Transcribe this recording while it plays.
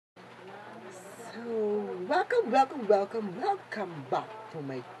Welcome back to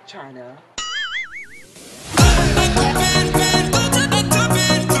my channel.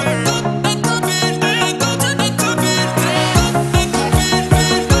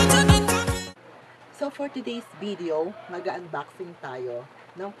 So for today's video, mag-unboxing tayo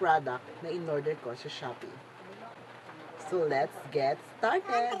ng product na in-order ko sa Shopee. So let's get started!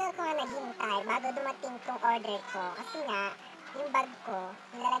 Ang tagal ko na naghintay bago dumating tong order ko. Kasi nga, yung bag ko,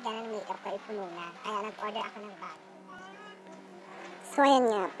 nilalagyan ng makeup ko, ipuno na. Kaya nag-order ako ng bag. So ayan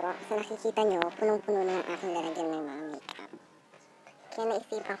nga po, so nakikita nyo, punong-puno na yung aking lalagyan ng mga makeup. Kaya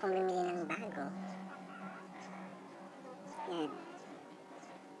naisipan kong bumili ng bago. Yan.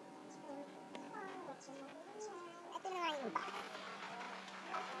 Ito na nga yung bag.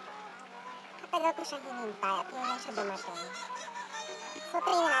 Katagal ko siyang hinintay at ngayon siya dumating. So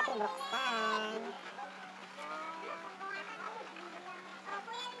try na natin buksan.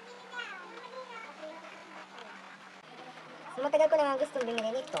 So matagal ko naman gustong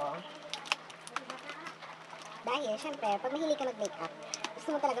bumili nito. Dahil syempre, pag mahilig ka mag-makeup, gusto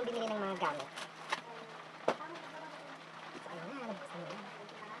mo talagang bumili ng mga gamit. So ayun na, nabuksan mo.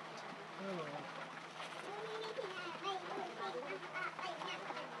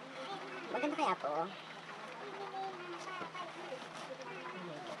 Maganda kaya po.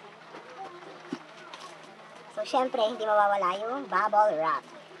 So, syempre, hindi mawawala yung bubble wrap.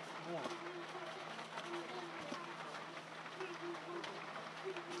 Ayan.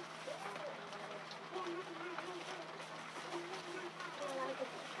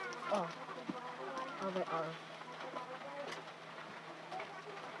 Oh. Overall.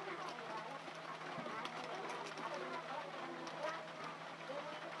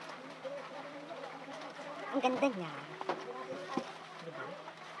 Ang ganda niya. Diba?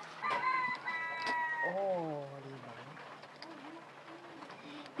 Oh, diba?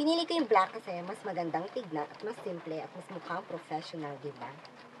 Pinili ko yung black kasi mas magandang tignan at mas simple at mas mukhang professional, diba?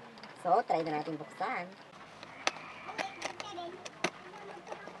 So, try na natin buksan.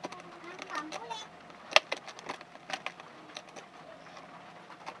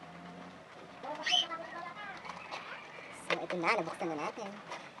 So, ito na. Nabuksan na natin.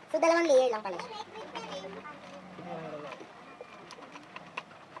 So, dalawang layer lang pala siya.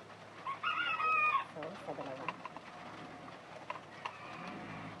 Sa dalawa.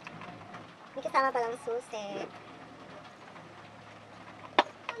 May kasama palang susi.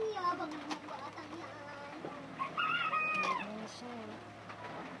 Ang yabang ng batang yan.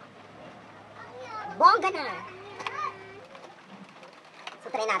 Bongga na! So,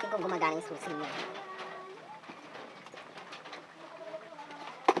 try natin kung gumagana yung susi niya.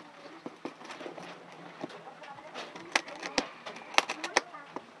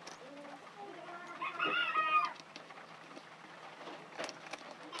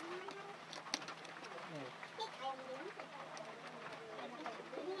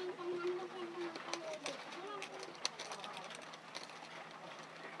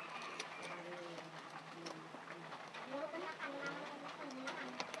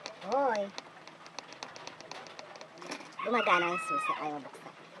 Hoy. Gumagana ang susi. Ayaw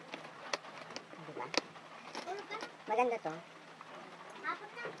mabuksan. Diba? Maganda to.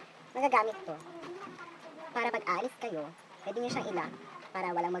 Magagamit to. Para pag aalis kayo, pwede nyo siyang ila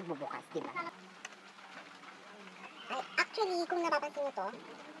para walang magbubukas. Diba? Ay, actually, kung napapansin nyo to,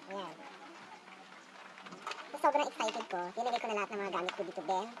 ayan. So, sobrang excited ko. Dinagay ko na lahat ng mga gamit ko dito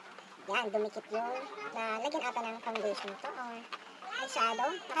din. Yan, dumikit yung lagyan ata ng foundation to or eyeshadow.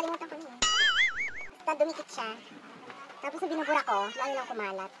 Nakalimutan ko niya. Basta dumikit siya. Tapos na binubura ko, lalo lang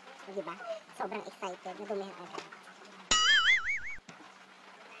kumalat. Diba? Sobrang excited na dumihan agad.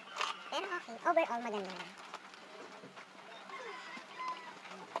 Pero okay, overall maganda na.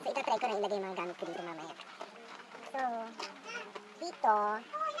 So itatry ko na ilagay yung mga gamit ko dito mamaya. So, dito,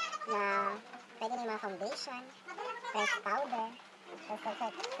 na pwede na yung mga foundation, pressed powder,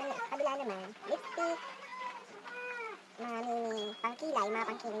 kabila naman, lipstick, mga mini pangkilay, mga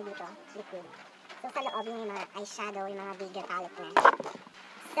pangkilay dito, liquid. So, sa loob yung mga eyeshadow, yung mga bigger palette na.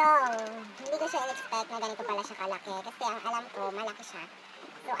 So, hindi ko siya in-expect na ganito pala siya kalaki. Kasi ang alam ko, malaki siya.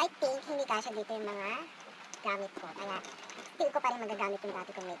 So, I think hindi kasya dito yung mga gamit ko. Kaya, still ko pa rin magagamit yung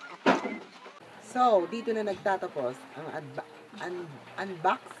dati kong makeup. So, dito na nagtatapos ang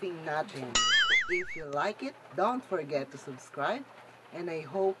unboxing natin. If you like it, don't forget to subscribe. And I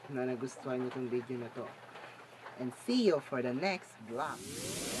hope na nagustuhan niyo itong video na to. And see you for the next vlog.